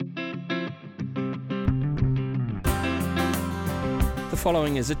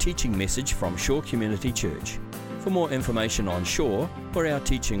following is a teaching message from Shore Community Church. For more information on Shore or our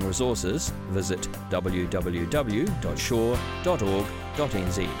teaching resources, visit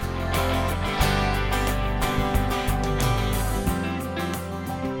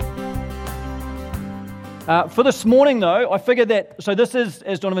For this morning, though, I figured that, so this is,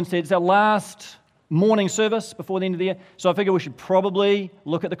 as Donovan said, it's our last morning service before the end of the year, so I figured we should probably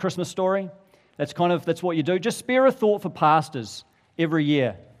look at the Christmas story. That's what you do. Just spare a thought for pastors every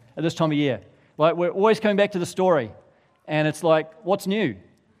year at this time of year. Like, we're always coming back to the story, and it's like, what's new?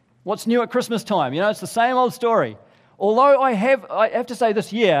 What's new at Christmas time? You know, it's the same old story. Although I have to say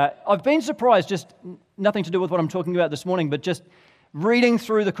this year, I've been surprised, just nothing to do with what I'm talking about this morning, but just reading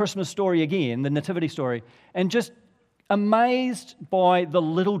through the Christmas story again, the nativity story, and just amazed by the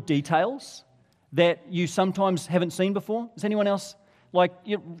little details that you sometimes haven't seen before. Is anyone else? Like,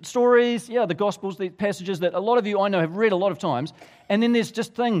 stories, the Gospels, the passages that a lot of you I know have read a lot of times, and then there's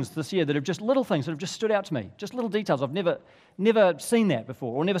just things this year that have just little things that have just stood out to me, just little details. I've never seen that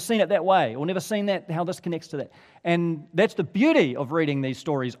before, or never seen it that way, or never seen that, how this connects to that. And that's the beauty of reading these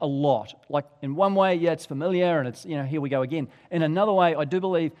stories a lot. Like, in one way, it's familiar, and it's, here we go again. In another way, I do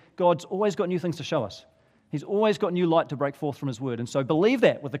believe God's always got new things to show us. He's always got new light to break forth from His Word. And so believe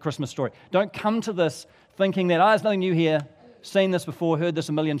that with the Christmas story. Don't come to this thinking that, there's nothing new here. Seen this before, heard this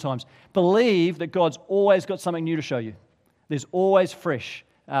a million times. Believe that God's always got something new to show you. There's always fresh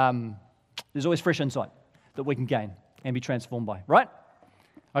insight that we can gain and be transformed by, right?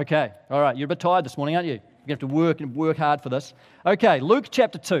 Okay, all right, you're a bit tired this morning, aren't you? You have to work hard for this. Okay, Luke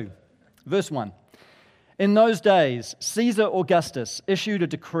chapter 2, verse 1. In those days, Caesar Augustus issued a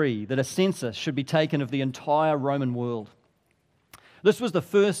decree that a census should be taken of the entire Roman world. This was the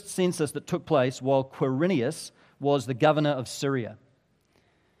first census that took place while Quirinius was the governor of Syria.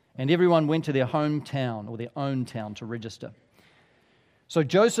 And everyone went to their hometown or their own town to register. So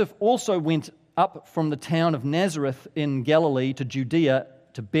Joseph also went up from the town of Nazareth in Galilee to Judea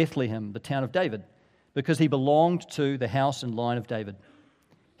to Bethlehem, the town of David, because he belonged to the house and line of David.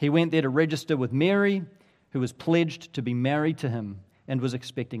 He went there to register with Mary, who was pledged to be married to him and was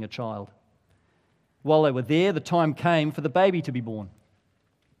expecting a child. While they were there, the time came for the baby to be born.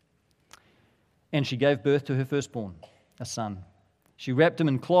 And she gave birth to her firstborn, a son. She wrapped him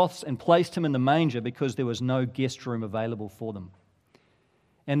in cloths and placed him in the manger because there was no guest room available for them.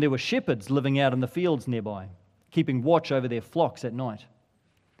 And there were shepherds living out in the fields nearby, keeping watch over their flocks at night.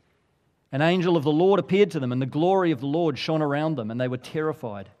 An angel of the Lord appeared to them, and the glory of the Lord shone around them, and they were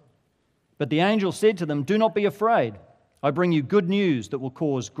terrified. But the angel said to them, "Do not be afraid. I bring you good news that will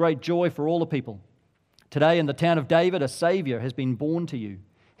cause great joy for all the people. Today in the town of David, a Savior has been born to you.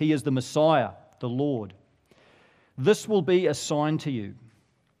 He is the Messiah, the Lord. This will be a sign to you.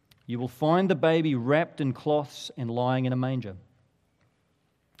 You will find the baby wrapped in cloths and lying in a manger."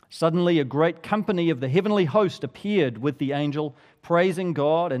 Suddenly a great company of the heavenly host appeared with the angel, praising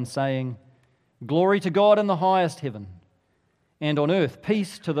God and saying, "Glory to God in the highest heaven, and on earth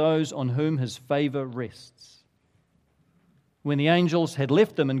peace to those on whom His favor rests." When the angels had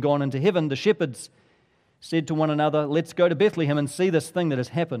left them and gone into heaven, the shepherds said to one another, "Let's go to Bethlehem and see this thing that has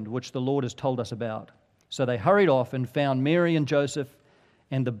happened, which the Lord has told us about." So they hurried off and found Mary and Joseph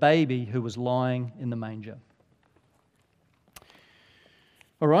and the baby who was lying in the manger.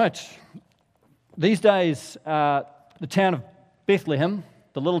 All right. These days, the town of Bethlehem,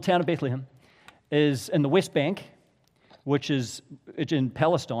 the little town of Bethlehem, is in the West Bank, which is in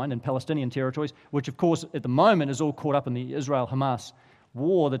Palestine, in Palestinian territories, which of course at the moment is all caught up in the Israel-Hamas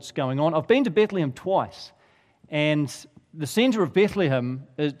war that's going on. I've been to Bethlehem twice, and the centre of Bethlehem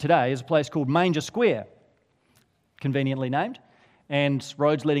today is a place called Manger Square, conveniently named, and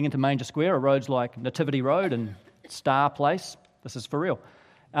roads leading into Manger Square are roads like Nativity Road and Star Place. This is for real.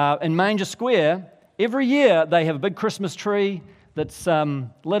 In Manger Square, every year they have a big Christmas tree that's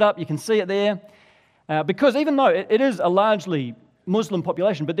lit up. You can see it there, because even though it is a largely Muslim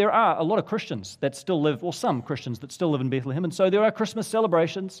population, but there are a lot of Christians that still live, or some Christians that still live in Bethlehem, and so there are Christmas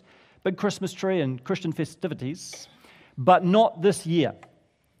celebrations, big Christmas tree and Christian festivities, but not this year.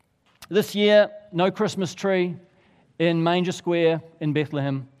 This year, no Christmas tree in Manger Square in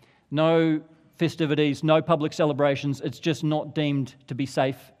Bethlehem, no festivities, no public celebrations. It's just not deemed to be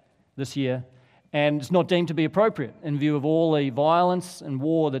safe this year, and it's not deemed to be appropriate in view of all the violence and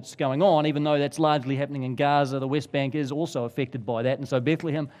war that's going on, even though that's largely happening in Gaza. The West Bank is also affected by that, and so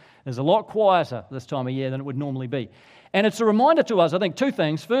Bethlehem is a lot quieter this time of year than it would normally be. And it's a reminder to us, I think, two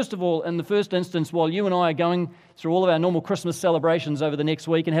things. First of all, in the first instance, while you and I are going through all of our normal Christmas celebrations over the next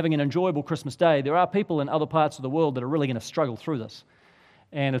week and having an enjoyable Christmas day, there are people in other parts of the world that are really going to struggle through this.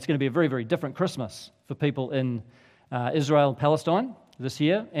 And it's going to be a very, very different Christmas for people in Israel and Palestine this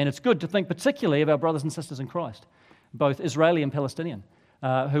year, and it's good to think particularly of our brothers and sisters in Christ, both Israeli and Palestinian,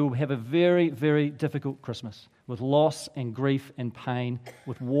 who have a very, very difficult Christmas with loss and grief and pain,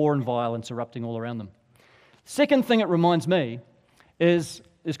 with war and violence erupting all around them. Second thing it reminds me is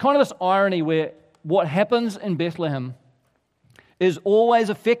kind of this irony where what happens in Bethlehem is always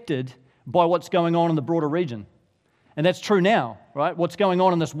affected by what's going on in the broader region. And that's true now, right? What's going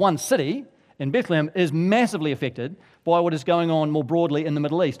on in this one city in Bethlehem is massively affected by what is going on more broadly in the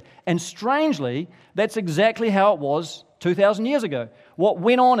Middle East. And strangely, that's exactly how it was 2,000 years ago. What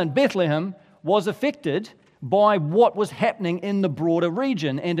went on in Bethlehem was affected by what was happening in the broader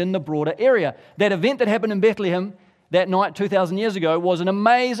region and in the broader area. That event that happened in Bethlehem that night 2,000 years ago was an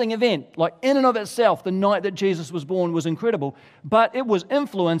amazing event. Like in and of itself, the night that Jesus was born was incredible. But it was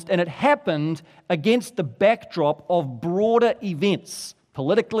influenced and it happened against the backdrop of broader events,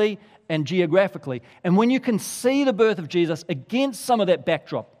 politically and geographically. And when you can see the birth of Jesus against some of that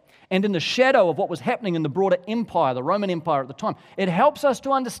backdrop and in the shadow of what was happening in the broader empire, the Roman Empire at the time, it helps us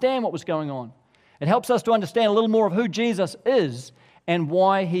to understand what was going on. It helps us to understand a little more of who Jesus is and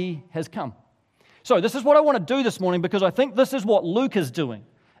why he has come. So this is what I want to do this morning because I think this is what Luke is doing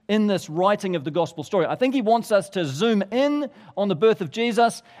in this writing of the gospel story. I think he wants us to zoom in on the birth of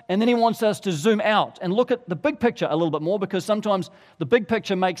Jesus, and then he wants us to zoom out and look at the big picture a little bit more, because sometimes the big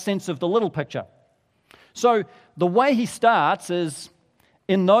picture makes sense of the little picture. So the way he starts is,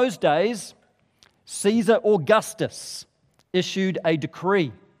 in those days, Caesar Augustus issued a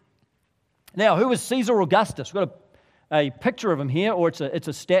decree. Now, who was Caesar Augustus? We've got a picture of him here, or it's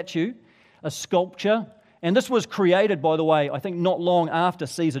a statue, a sculpture. And this was created, by the way, I think not long after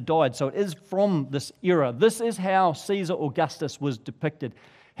Caesar died. So it is from this era. This is how Caesar Augustus was depicted.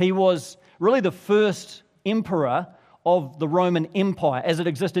 He was really the first emperor of the Roman Empire as it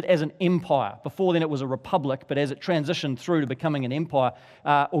existed as an empire. Before then it was a republic, but as it transitioned through to becoming an empire,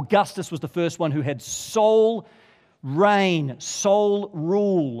 Augustus was the first one who had sole reign, sole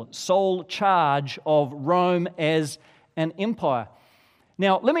rule, sole charge of Rome as an empire.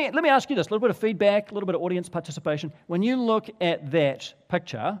 Now, let me ask you this, a little bit of feedback, a little bit of audience participation. When you look at that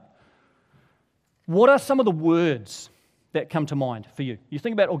picture, what are some of the words that come to mind for you? You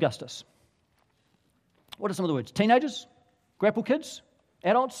think about Augustus. What are some of the words? Teenagers? Grapple kids?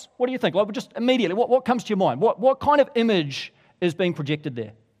 Adults? What do you think? Like, just immediately, what comes to your mind? What kind of image is being projected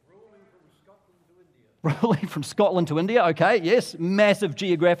there? Ruling from Scotland to India, okay, yes. Massive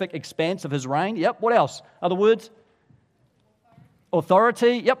geographic expanse of his reign, yep. What else? Other words?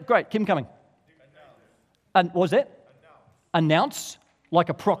 Authority, yep, great. Keep them coming. What was that? Announce. Like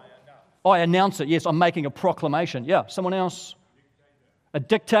a I announce it, yes, I'm making a proclamation. Yeah, someone else? A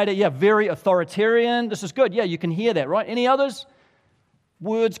dictator, yeah, very authoritarian. This is good, yeah, you can hear that, right? Any others?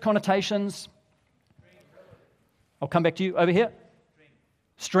 Words, connotations? I'll come back to you over here.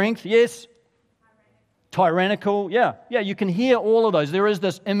 Strength, yes. Tyrannical, yeah, you can hear all of those. There is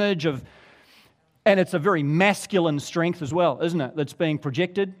this image of, and it's a very masculine strength as well, isn't it, that's being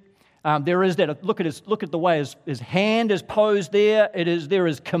projected. There is that, look at the way his hand is posed there. There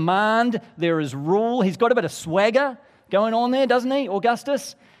is command, there is rule. He's got a bit of swagger going on there, doesn't he,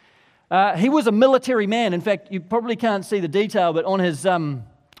 Augustus? He was a military man. In fact, you probably can't see the detail, but on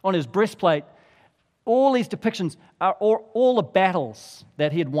his breastplate, all these depictions are all the battles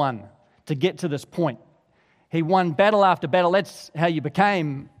that he had won to get to this point. He won battle after battle. That's how you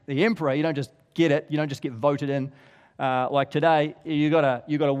became the emperor. You don't just get it. You don't just get voted in like today. You got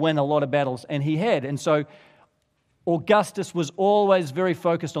to win a lot of battles, and he had. And so Augustus was always very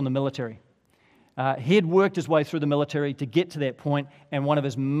focused on the military. He had worked his way through the military to get to that point, and one of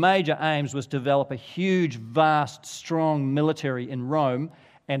his major aims was to develop a huge, vast, strong military in Rome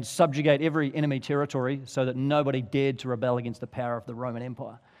and subjugate every enemy territory so that nobody dared to rebel against the power of the Roman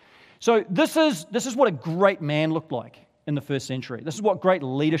Empire. So this is what a great man looked like in the first century. This is what great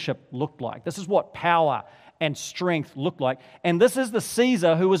leadership looked like. This is what power and strength looked like. And this is the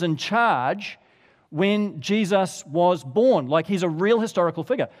Caesar who was in charge when Jesus was born. Like, he's a real historical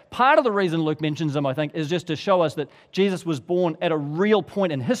figure. Part of the reason Luke mentions him, I think, is just to show us that Jesus was born at a real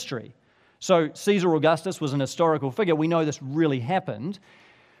point in history. So Caesar Augustus was an historical figure. We know this really happened.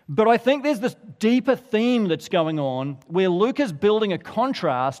 But I think there's this deeper theme that's going on where Luke is building a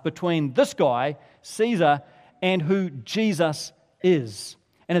contrast between this guy, Caesar, and who Jesus is.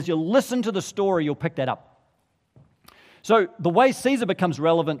 And as you listen to the story, you'll pick that up. So the way Caesar becomes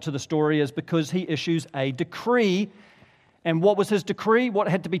relevant to the story is because he issues a decree. And what was his decree? What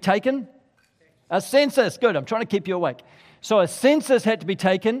had to be taken? A census. Good, I'm trying to keep you awake. So a census had to be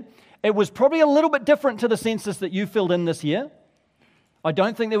taken. It was probably a little bit different to the census that you filled in this year. I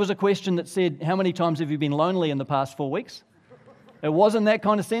don't think there was a question that said, how many times have you been lonely in the past 4 weeks? It wasn't that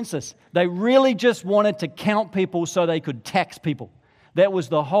kind of census. They really just wanted to count people so they could tax people. That was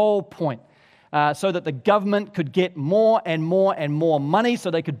the whole point. So that the government could get more and more and more money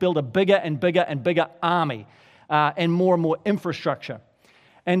so they could build a bigger and bigger and bigger army and more infrastructure.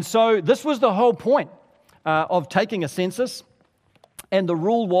 And so this was the whole point of taking a census. And the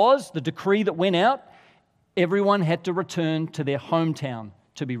rule was, the decree that went out, everyone had to return to their hometown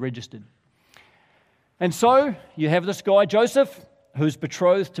to be registered. And so you have this guy, Joseph, who's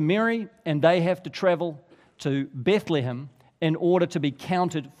betrothed to Mary, and they have to travel to Bethlehem in order to be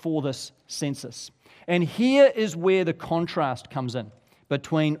counted for this census. And here is where the contrast comes in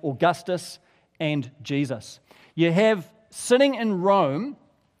between Augustus and Jesus. You have, sitting in Rome,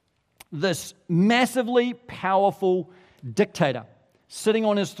 this massively powerful dictator sitting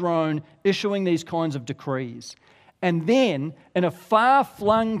on his throne, issuing these kinds of decrees. And then, in a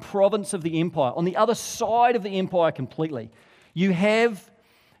far-flung province of the empire, on the other side of the empire completely, you have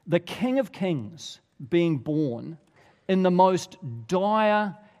the King of Kings being born in the most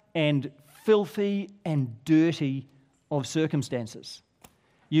dire and filthy and dirty of circumstances.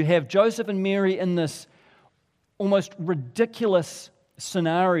 You have Joseph and Mary in this almost ridiculous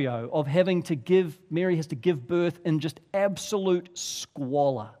scenario of Mary has to give birth in just absolute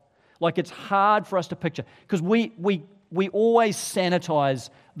squalor. Like, it's hard for us to picture, because we always sanitize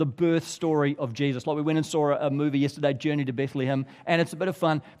the birth story of Jesus. Like, we went and saw a movie yesterday, Journey to Bethlehem, and it's a bit of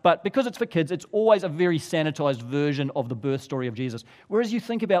fun, but because it's for kids, it's always a very sanitized version of the birth story of Jesus. Whereas you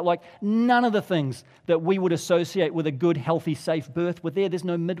think about, like, none of the things that we would associate with a good, healthy, safe birth were there. There's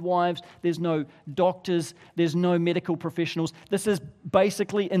no midwives, there's no doctors, there's no medical professionals. This is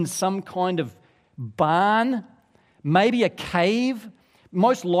basically in some kind of barn, maybe a cave.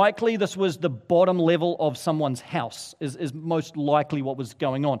 Most likely, this was the bottom level of someone's house, is most likely what was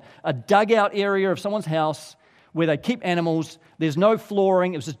going on. A dugout area of someone's house where they keep animals. There's no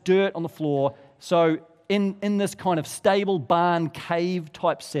flooring. It was just dirt on the floor. So in this kind of stable barn cave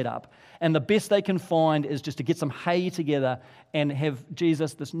type setup, and the best they can find is just to get some hay together and have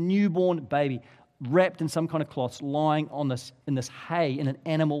Jesus, this newborn baby, wrapped in some kind of cloths, lying in this hay in an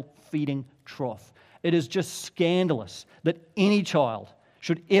animal feeding trough. It is just scandalous that any child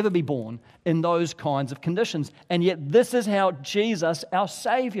should ever be born in those kinds of conditions. And yet this is how Jesus, our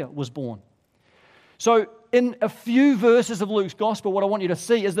Savior, was born. So in a few verses of Luke's Gospel, what I want you to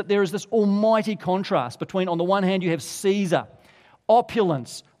see is that there is this almighty contrast between, on the one hand, you have Caesar,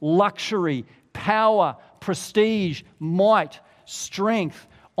 opulence, luxury, power, prestige, might, strength.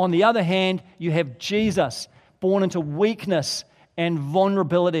 On the other hand, you have Jesus, born into weakness and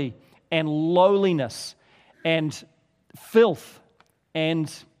vulnerability and lowliness and filth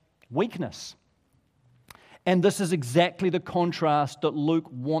and weakness. And this is exactly the contrast that Luke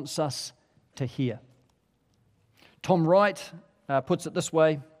wants us to hear. Tom Wright puts it this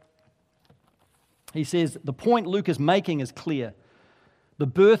way. He says, the point Luke is making is clear. The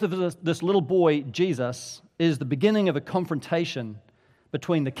birth of this little boy, Jesus, is the beginning of a confrontation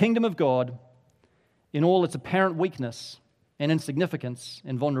between the kingdom of God in all its apparent weakness and insignificance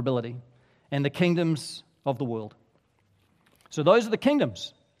and vulnerability, and the kingdoms of the world. So those are the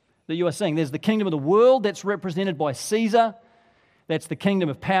kingdoms that you are seeing. There's the kingdom of the world that's represented by Caesar. That's the kingdom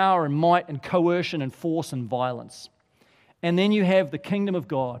of power and might and coercion and force and violence. And then you have the kingdom of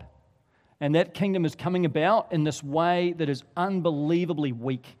God. And that kingdom is coming about in this way that is unbelievably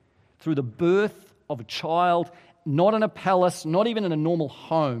weak, through the birth of a child, not in a palace, not even in a normal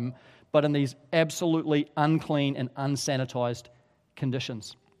home, but in these absolutely unclean and unsanitized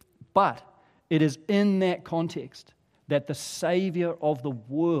conditions. But it is in that context that the Savior of the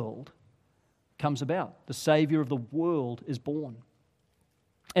world comes about. The Savior of the world is born.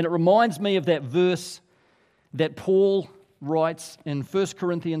 And it reminds me of that verse that Paul writes in 1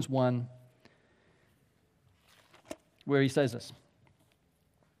 Corinthians 1, where he says this.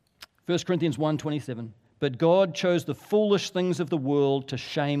 1 Corinthians 1:27, but God chose the foolish things of the world to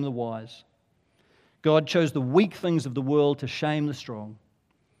shame the wise. God chose the weak things of the world to shame the strong.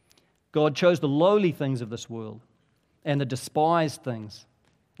 God chose the lowly things of this world and the despised things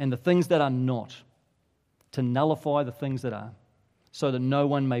and the things that are not, to nullify the things that are, so that no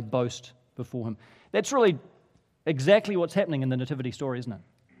one may boast before him. That's really exactly what's happening in the nativity story, isn't it?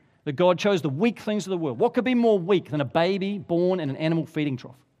 That God chose the weak things of the world. What could be more weak than a baby born in an animal feeding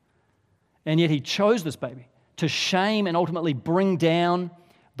trough? And yet he chose this baby to shame and ultimately bring down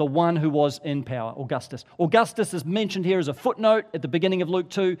the one who was in power, Augustus. Augustus is mentioned here as a footnote at the beginning of Luke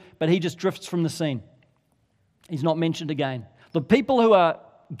 2, but he just drifts from the scene. He's not mentioned again. The people who are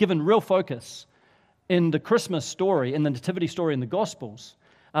given real focus in the Christmas story, in the nativity story in the Gospels,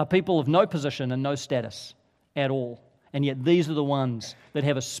 are people of no position and no status at all. And yet these are the ones that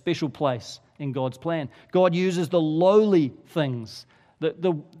have a special place in God's plan. God uses the lowly things,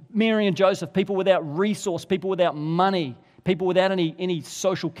 the Mary and Joseph, people without resource, people without money, people without any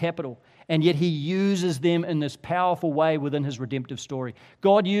social capital. And yet he uses them in this powerful way within his redemptive story.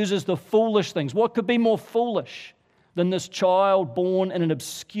 God uses the foolish things. What could be more foolish than this child born in an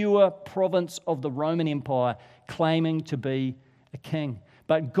obscure province of the Roman Empire claiming to be a king?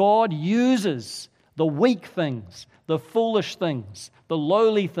 But God uses the weak things, the foolish things, the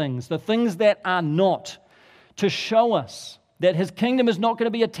lowly things, the things that are not, to show us that his kingdom is not going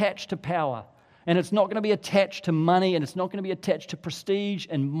to be attached to power, and it's not going to be attached to money, and it's not going to be attached to prestige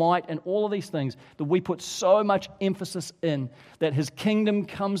and might and all of these things that we put so much emphasis in, that his kingdom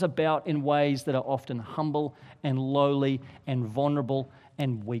comes about in ways that are often humble and lowly and vulnerable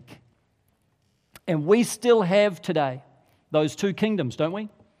and weak. And we still have today those two kingdoms, don't we?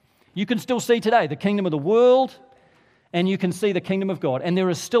 You can still see today the kingdom of the world, and you can see the kingdom of God. And there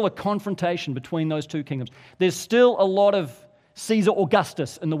is still a confrontation between those two kingdoms. There's still a lot of Caesar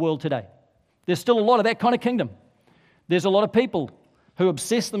Augustus in the world today. There's still a lot of that kind of kingdom. There's a lot of people who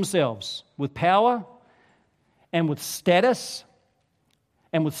obsess themselves with power and with status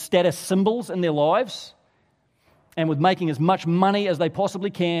symbols in their lives, and with making as much money as they possibly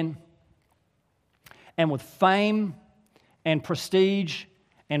can, and with fame and prestige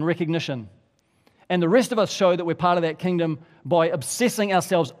and recognition. And the rest of us show that we're part of that kingdom by obsessing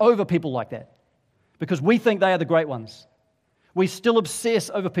ourselves over people like that, because we think they are the great ones. We still obsess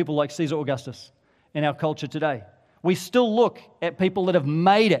over people like Caesar Augustus in our culture today. We still look at people that have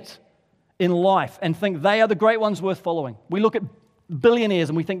made it in life and think they are the great ones worth following. We look at billionaires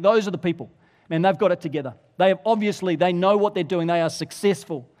and we think those are the people. Man, they've got it together. They know what they're doing. They are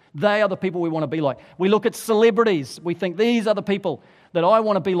successful. They are the people we want to be like. We look at celebrities. We think these are the people that I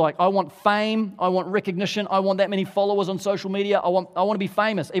want to be like. I want fame. I want recognition. I want that many followers on social media. I want to be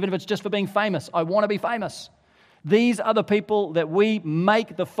famous, even if it's just for being famous. I want to be famous. These are the people that we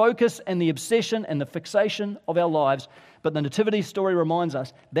make the focus and the obsession and the fixation of our lives. But the Nativity story reminds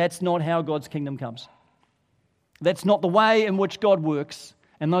us that's not how God's kingdom comes. That's not the way in which God works.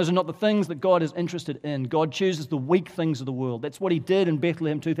 And those are not the things that God is interested in. God chooses the weak things of the world. That's what he did in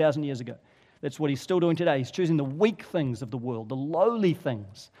Bethlehem 2,000 years ago. That's what he's still doing today. He's choosing the weak things of the world, the lowly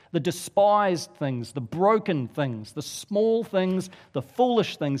things, the despised things, the broken things, the small things, the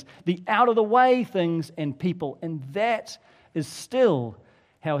foolish things, the out-of-the-way things and people. And that is still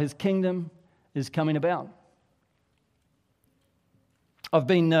how his kingdom is coming about. I've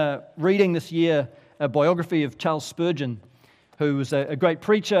been reading this year a biography of Charles Spurgeon, who was a great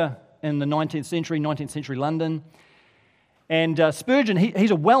preacher in the 19th century London. And Spurgeon,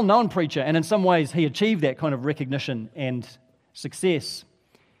 he's a well-known preacher, and in some ways he achieved that kind of recognition and success.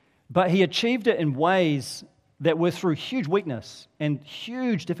 But he achieved it in ways that were through huge weakness and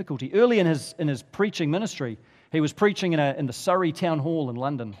huge difficulty. Early in his preaching ministry, he was preaching in the Surrey Town Hall in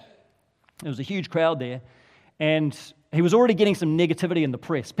London. There was a huge crowd there, and he was already getting some negativity in the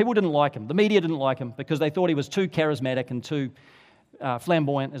press. People didn't like him. The media didn't like him because they thought he was too charismatic and too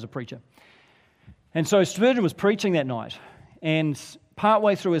flamboyant as a preacher. And so Spurgeon was preaching that night, and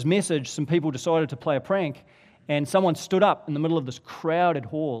partway through his message, some people decided to play a prank, and someone stood up in the middle of this crowded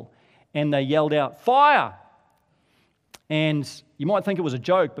hall, and they yelled out, "Fire!" And you might think it was a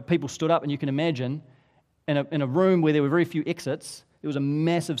joke, but people stood up, and you can imagine, in a room where there were very few exits, there was a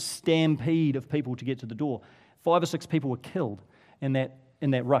massive stampede of people to get to the door. 5 or 6 people were killed in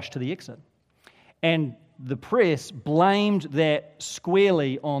that rush to the exit. And the press blamed that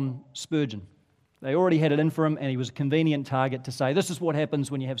squarely on Spurgeon. They already had it in for him, and he was a convenient target to say, this is what happens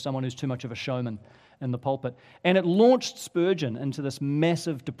when you have someone who's too much of a showman in the pulpit. And it launched Spurgeon into this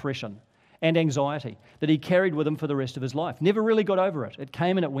massive depression and anxiety that he carried with him for the rest of his life. Never really got over it. It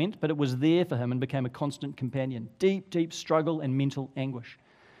came and it went, but it was there for him and became a constant companion. Deep, deep struggle and mental anguish.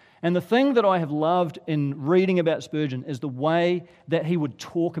 And the thing that I have loved in reading about Spurgeon is the way that he would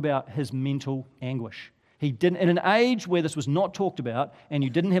talk about his mental anguish. He didn't, in an age where this was not talked about, and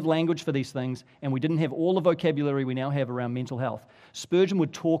you didn't have language for these things, and we didn't have all the vocabulary we now have around mental health, Spurgeon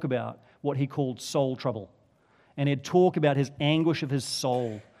would talk about what he called soul trouble. And he'd talk about his anguish of his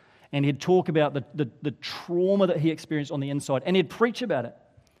soul. And he'd talk about the trauma that he experienced on the inside. And he'd preach about it.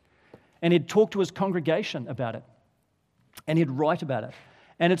 And he'd talk to his congregation about it. And he'd write about it.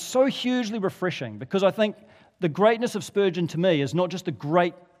 And it's so hugely refreshing, because I think the greatness of Spurgeon to me is not just the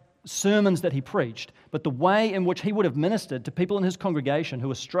great sermons that he preached, but the way in which he would have ministered to people in his congregation who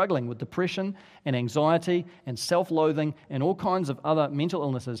were struggling with depression and anxiety and self-loathing and all kinds of other mental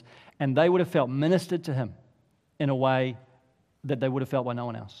illnesses, and they would have felt ministered to him in a way that they would have felt by no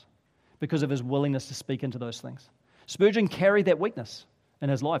one else, because of his willingness to speak into those things. Spurgeon carried that weakness in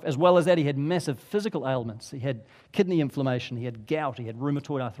his life. As well as that, he had massive physical ailments. He had kidney inflammation, he had gout, he had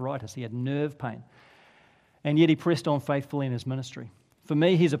rheumatoid arthritis, he had nerve pain. And yet he pressed on faithfully in his ministry. For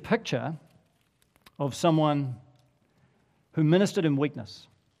me, he's a picture of someone who ministered in weakness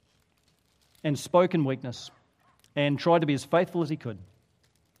and spoke in weakness and tried to be as faithful as he could.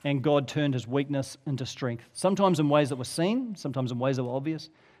 And God turned his weakness into strength, sometimes in ways that were seen, sometimes in ways that were obvious,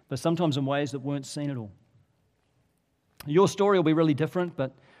 but sometimes in ways that weren't seen at all. Your story will be really different,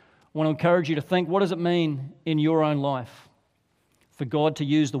 but I want to encourage you to think, what does it mean in your own life for God to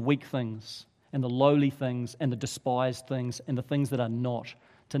use the weak things and the lowly things and the despised things and the things that are not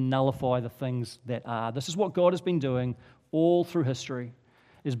to nullify the things that are? This is what God has been doing all through history,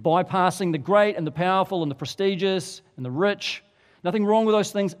 is bypassing the great and the powerful and the prestigious and the rich. Nothing wrong with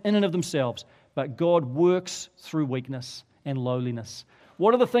those things in and of themselves, but God works through weakness and lowliness.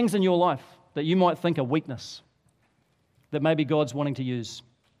 What are the things in your life that you might think are weakness that maybe God's wanting to use?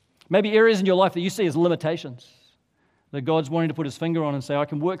 Maybe areas in your life that you see as limitations that God's wanting to put his finger on and say, I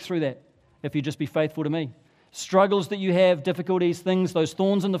can work through that if you just be faithful to me. Struggles that you have, difficulties, things, those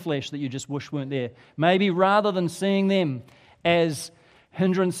thorns in the flesh that you just wish weren't there. Maybe rather than seeing them as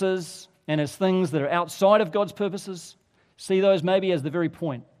hindrances and as things that are outside of God's purposes, see those maybe as the very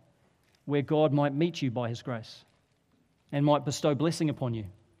point where God might meet you by his grace and might bestow blessing upon you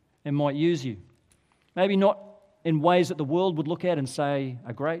and might use you. Maybe not in ways that the world would look at and say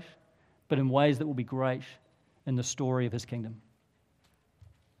are great, but in ways that will be great in the story of his kingdom.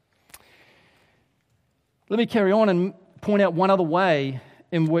 Let me carry on and point out one other way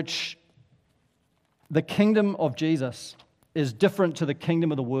in which the kingdom of Jesus is different to the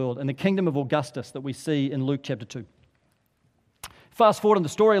kingdom of the world and the kingdom of Augustus that we see in Luke chapter 2. Fast forward in the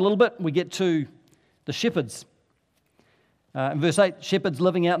story a little bit, we get to the shepherds. In verse 8, shepherds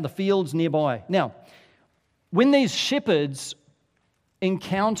living out in the fields nearby. Now, when these shepherds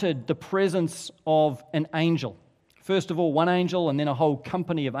encountered the presence of an angel, first of all one angel and then a whole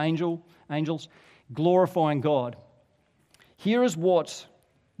company of angels glorifying God, here is what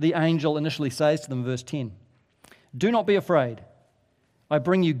the angel initially says to them in verse 10. Do not be afraid. I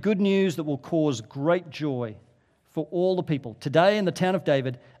bring you good news that will cause great joy for all the people. Today in the town of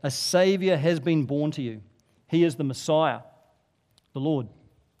David, a Savior has been born to you. He is the Messiah, the Lord.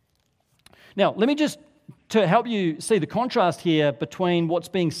 Now, let me just, to help you see the contrast here between what's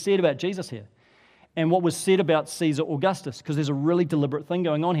being said about Jesus here and what was said about Caesar Augustus, because there's a really deliberate thing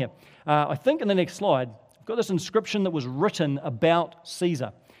going on here. I think in the next slide, I've got this inscription that was written about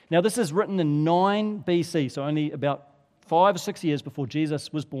Caesar. Now, this is written in 9 BC, so only about 5 or 6 years before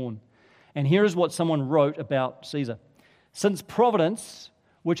Jesus was born. And here is what someone wrote about Caesar. Since Providence,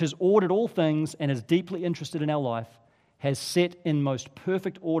 which has ordered all things and is deeply interested in our life, has set in most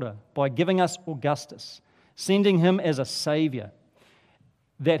perfect order by giving us Augustus, sending him as a savior,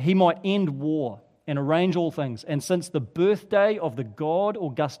 that he might end war and arrange all things. And since the birthday of the god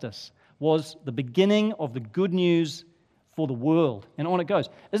Augustus was the beginning of the good news for the world. And on it goes.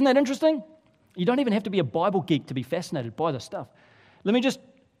 Isn't that interesting? You don't even have to be a Bible geek to be fascinated by this stuff. Let me just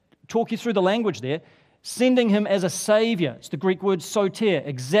talk you through the language there. Sending him as a savior. It's the Greek word soter,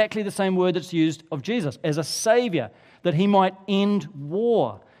 exactly the same word that's used of Jesus, as a savior, that he might end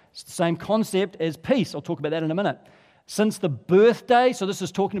war. It's the same concept as peace. I'll talk about that in a minute. Since the birthday, so this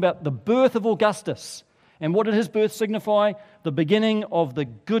is talking about the birth of Augustus. And what did his birth signify? The beginning of the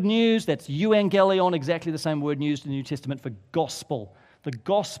good news. That's euangelion, exactly the same word used in the New Testament for gospel. The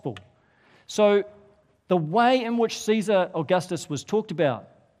gospel. So the way in which Caesar Augustus was talked about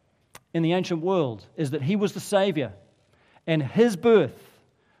in the ancient world is that he was the Savior, and his birth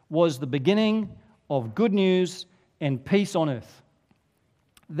was the beginning of good news and peace on earth.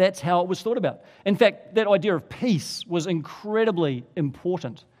 That's how it was thought about. In fact, that idea of peace was incredibly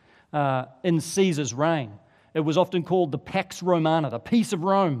important in Caesar's reign. It was often called the Pax Romana, the peace of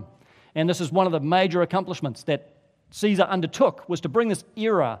Rome. And this is one of the major accomplishments that Caesar undertook, was to bring this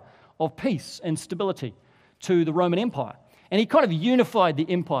era of peace and stability to the Roman Empire. And he kind of unified the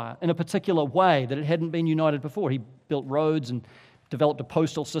empire in a particular way that it hadn't been united before. He built roads and developed a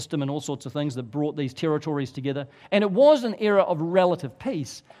postal system and all sorts of things that brought these territories together. And it was an era of relative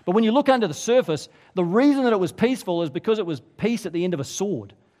peace. But when you look under the surface, the reason that it was peaceful is because it was peace at the end of a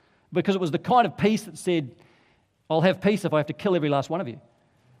sword. Because it was the kind of peace that said, I'll have peace if I have to kill every last one of you.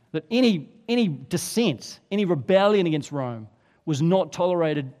 That any dissent, any rebellion against Rome was not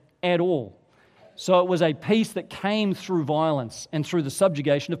tolerated at all. So it was a peace that came through violence and through the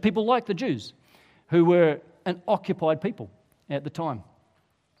subjugation of people like the Jews, who were an occupied people at the time.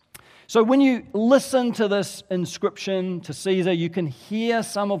 So when you listen to this inscription to Caesar, you can hear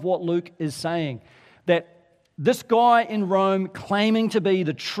some of what Luke is saying, that This guy in Rome claiming to be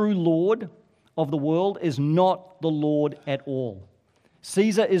the true Lord of the world is not the Lord at all.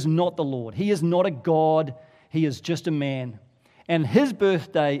 Caesar is not the Lord. He is not a god. He is just a man. And his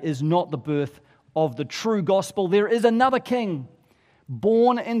birthday is not the birth of the true gospel. There is another king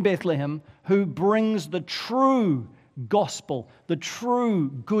born in Bethlehem who brings the true gospel, the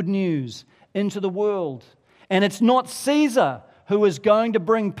true good news into the world. And it's not Caesar who is going to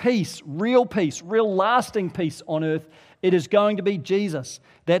bring peace, real lasting peace on earth. It is going to be Jesus.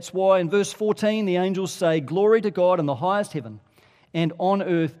 That's why in verse 14 the angels say, "Glory to God in the highest heaven, and on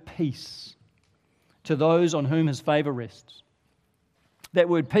earth peace to those on whom his favor rests." That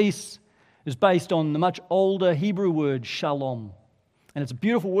word peace is based on the much older Hebrew word shalom. And it's a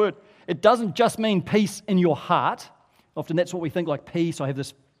beautiful word. It doesn't just mean peace in your heart. Often that's what we think, like peace. I have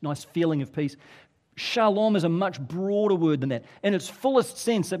this nice feeling of peace. Shalom is a much broader word than that. In its fullest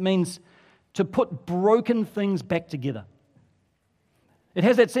sense, it means to put broken things back together. It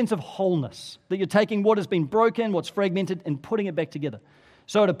has that sense of wholeness, that you're taking what has been broken, what's fragmented, and putting it back together.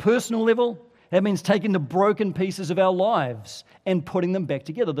 So at a personal level, that means taking the broken pieces of our lives and putting them back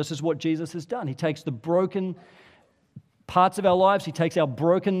together. This is what Jesus has done. He takes the broken parts of our lives, he takes our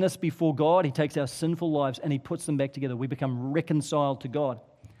brokenness before God, he takes our sinful lives, and he puts them back together. We become reconciled to God.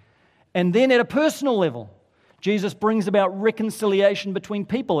 And then at a personal level, Jesus brings about reconciliation between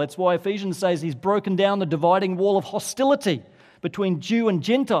people. That's why Ephesians says he's broken down the dividing wall of hostility between Jew and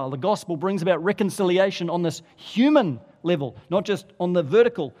Gentile. The gospel brings about reconciliation on this human level, not just on the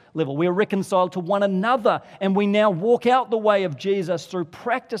vertical level. We're reconciled to one another, and we now walk out the way of Jesus through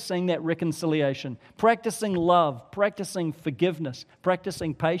practicing that reconciliation, practicing love, practicing forgiveness,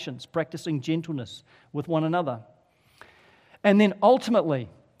 practicing patience, practicing gentleness with one another. And then ultimately,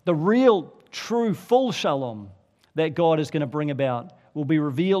 the real, true, full shalom that God is going to bring about will be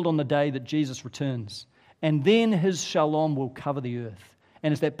revealed on the day that Jesus returns. And then his shalom will cover the earth.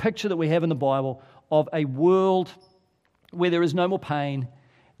 And it's that picture that we have in the Bible of a world where there is no more pain,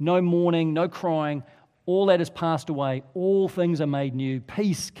 no mourning, no crying. All that has passed away. All things are made new.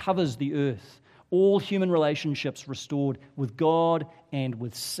 Peace covers the earth. All human relationships restored with God and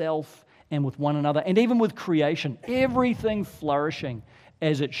with self and with one another and even with creation. Everything flourishing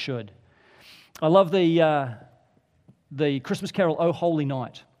as it should. I love the Christmas carol, "O Holy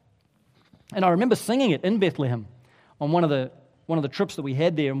Night." And I remember singing it in Bethlehem on one of the trips that we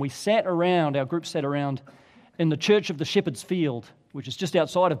had there, and we sat around, our group sat around in the Church of the Shepherd's Field, which is just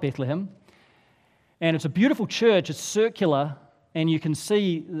outside of Bethlehem. And it's a beautiful church, it's circular, and you can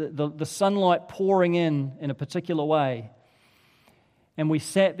see the sunlight pouring in a particular way. And we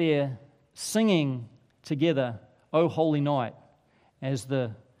sat there singing together, "O Holy Night," as the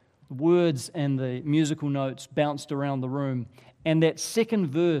words and the musical notes bounced around the room. And that second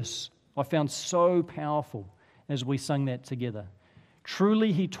verse I found so powerful as we sang that together.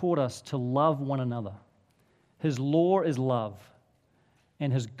 "Truly he taught us to love one another. His law is love,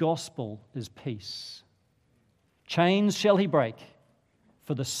 and his gospel is peace. Chains shall he break,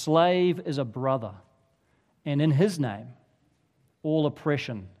 for the slave is a brother, and in his name all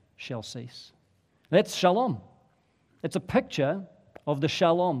oppression shall cease." That's shalom. It's a picture of the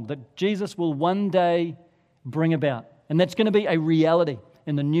shalom that Jesus will one day bring about. And that's going to be a reality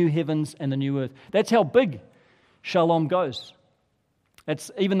in the new heavens and the new earth. That's how big shalom goes.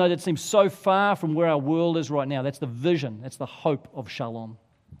 Even though that seems so far from where our world is right now, that's the vision, that's the hope of shalom.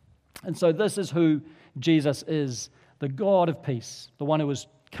 And so this is who Jesus is, the God of peace, the one who has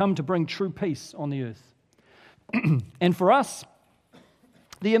come to bring true peace on the earth. And for us,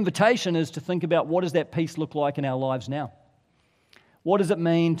 the invitation is to think about, what does that peace look like in our lives now? What does it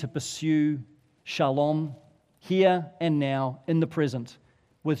mean to pursue shalom here and now in the present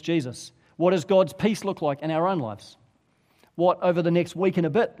with Jesus? What does God's peace look like in our own lives? What, over the next week and a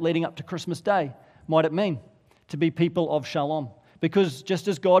bit leading up to Christmas Day, might it mean to be people of shalom? Because just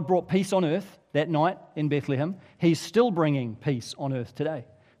as God brought peace on earth that night in Bethlehem, he's still bringing peace on earth today.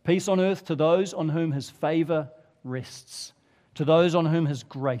 Peace on earth to those on whom his favor rests, to those on whom his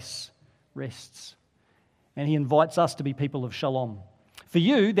grace rests. And he invites us to be people of shalom. For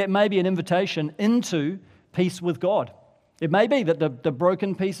you, that may be an invitation into peace with God. It may be that the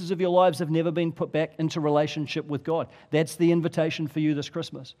broken pieces of your lives have never been put back into relationship with God. That's the invitation for you this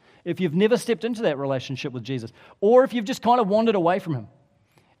Christmas. If you've never stepped into that relationship with Jesus, or if you've just kind of wandered away from him,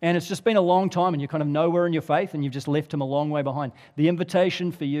 and it's just been a long time and you're kind of nowhere in your faith and you've just left him a long way behind, the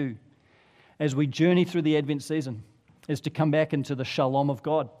invitation for you as we journey through the Advent season is to come back into the shalom of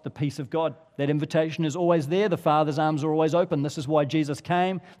God, the peace of God. That invitation is always there. The Father's arms are always open. This is why Jesus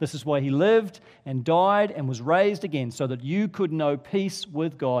came. This is why he lived and died and was raised again, so that you could know peace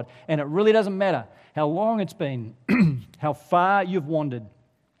with God. And it really doesn't matter how long it's been, how far you've wandered,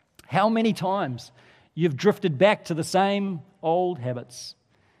 how many times you've drifted back to the same old habits.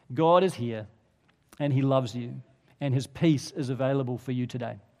 God is here, and he loves you, and his peace is available for you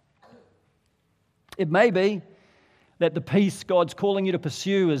today. It may be that the peace God's calling you to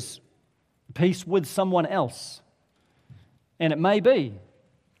pursue is peace with someone else. And it may be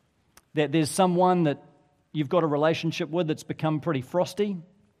that there's someone that you've got a relationship with that's become pretty frosty.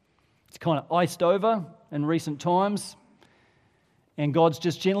 It's kind of iced over in recent times. And God's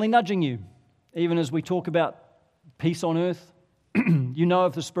just gently nudging you. Even as we talk about peace on earth, you know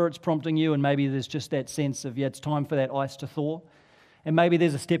if the Spirit's prompting you, and maybe there's just that sense of, it's time for that ice to thaw. And maybe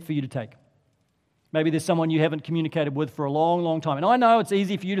there's a step for you to take. Maybe there's someone you haven't communicated with for a long, long time. And I know it's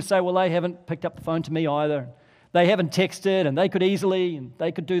easy for you to say, well, they haven't picked up the phone to me either. They haven't texted, and they could easily, and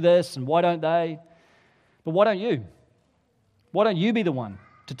they could do this, and why don't they? But why don't you? Why don't you be the one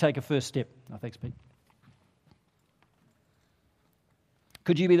to take a first step? Oh, thanks, Pete.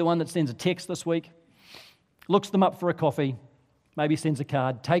 Could you be the one that sends a text this week, looks them up for a coffee, maybe sends a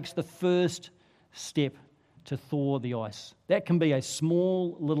card, takes the first step to thaw the ice? That can be a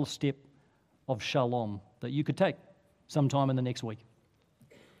small little step of shalom that you could take sometime in the next week.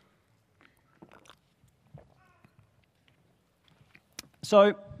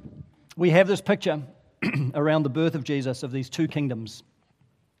 So we have this picture around the birth of Jesus of these two kingdoms.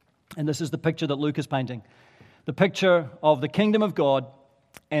 And this is the picture that Luke is painting. The picture of the kingdom of God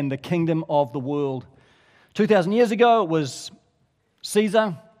and the kingdom of the world. 2,000 years ago, it was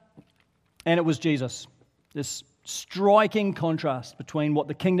Caesar and it was Jesus. This striking contrast between what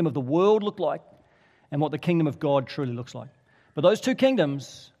the kingdom of the world looked like and what the kingdom of God truly looks like. But those two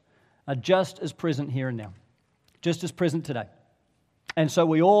kingdoms are just as present here and now, just as present today. And so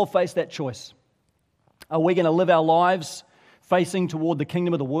we all face that choice. Are we going to live our lives facing toward the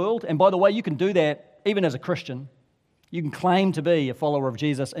kingdom of the world? And by the way, you can do that even as a Christian. You can claim to be a follower of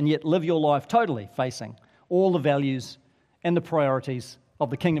Jesus and yet live your life totally facing all the values and the priorities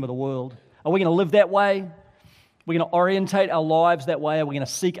of the kingdom of the world. Are we going to live that way? We're going to orientate our lives that way? Are we going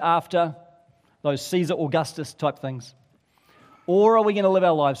to seek after those Caesar Augustus type things? Or are we going to live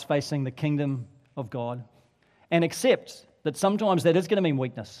our lives facing the kingdom of God and accept that sometimes that is going to mean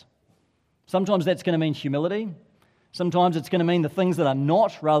weakness? Sometimes that's going to mean humility. Sometimes it's going to mean the things that are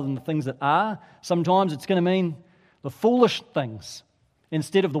not rather than the things that are. Sometimes it's going to mean the foolish things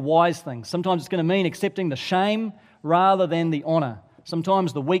instead of the wise things. Sometimes it's going to mean accepting the shame rather than the honor.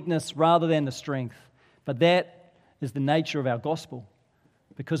 Sometimes the weakness rather than the strength. But that is the nature of our gospel,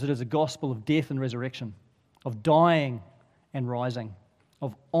 because it is a gospel of death and resurrection, of dying and rising,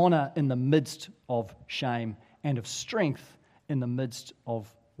 of honor in the midst of shame, and of strength in the midst of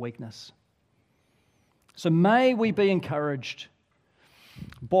weakness. So may we be encouraged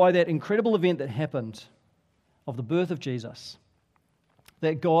by that incredible event that happened of the birth of Jesus,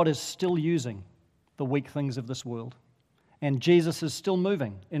 that God is still using the weak things of this world, and Jesus is still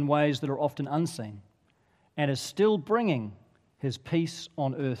moving in ways that are often unseen, and is still bringing his peace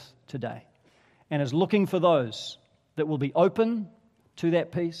on earth today, and is looking for those that will be open to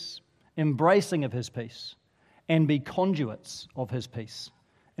that peace, embracing of his peace, and be conduits of his peace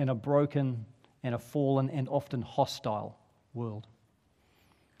in a broken and a fallen and often hostile world.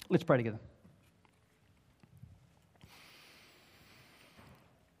 Let's pray together.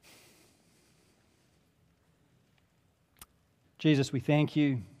 Jesus, we thank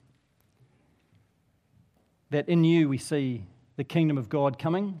you that in you we see the kingdom of God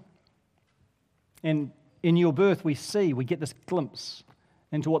coming. And in your birth we get this glimpse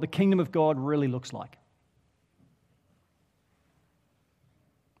into what the kingdom of God really looks like.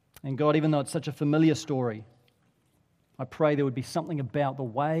 And God, even though it's such a familiar story, I pray there would be something about the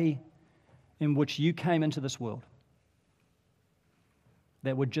way in which you came into this world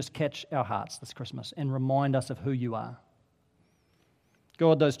that would just catch our hearts this Christmas and remind us of who you are.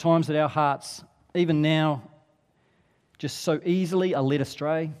 God, those times that our hearts, even now, just so easily are led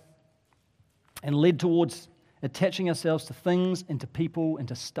astray and led towards attaching ourselves to things and to people and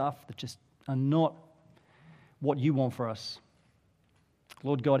to stuff that just are not what you want for us.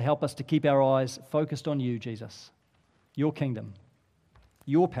 Lord God, help us to keep our eyes focused on you, Jesus, your kingdom,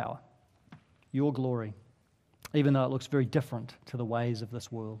 your power, your glory, even though it looks very different to the ways of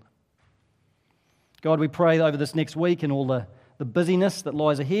this world. God, we pray over this next week and all the busyness that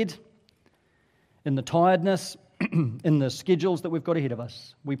lies ahead, in the tiredness, in the schedules that we've got ahead of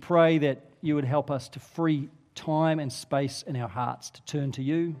us. We pray that you would help us to free time and space in our hearts to turn to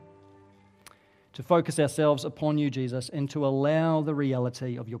you, to focus ourselves upon you, Jesus, and to allow the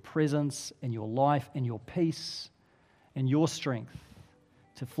reality of your presence and your life and your peace and your strength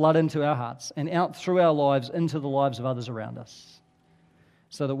to flood into our hearts and out through our lives into the lives of others around us,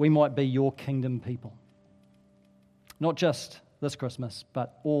 so that we might be your kingdom people. Not just this Christmas,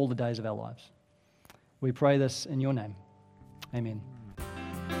 but all the days of our lives. We pray this in your name. Amen.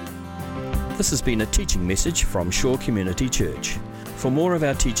 This has been a teaching message from Shore Community Church. For more of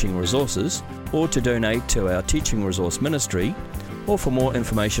our teaching resources, or to donate to our teaching resource ministry, or for more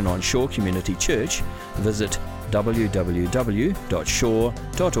information on Shore Community Church, visit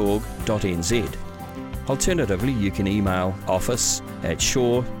www.shore.org.nz. Alternatively, you can email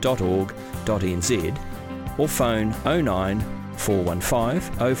office@shore.org.nz or phone 09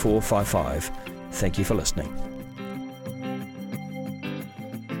 415 0455. Thank you for listening.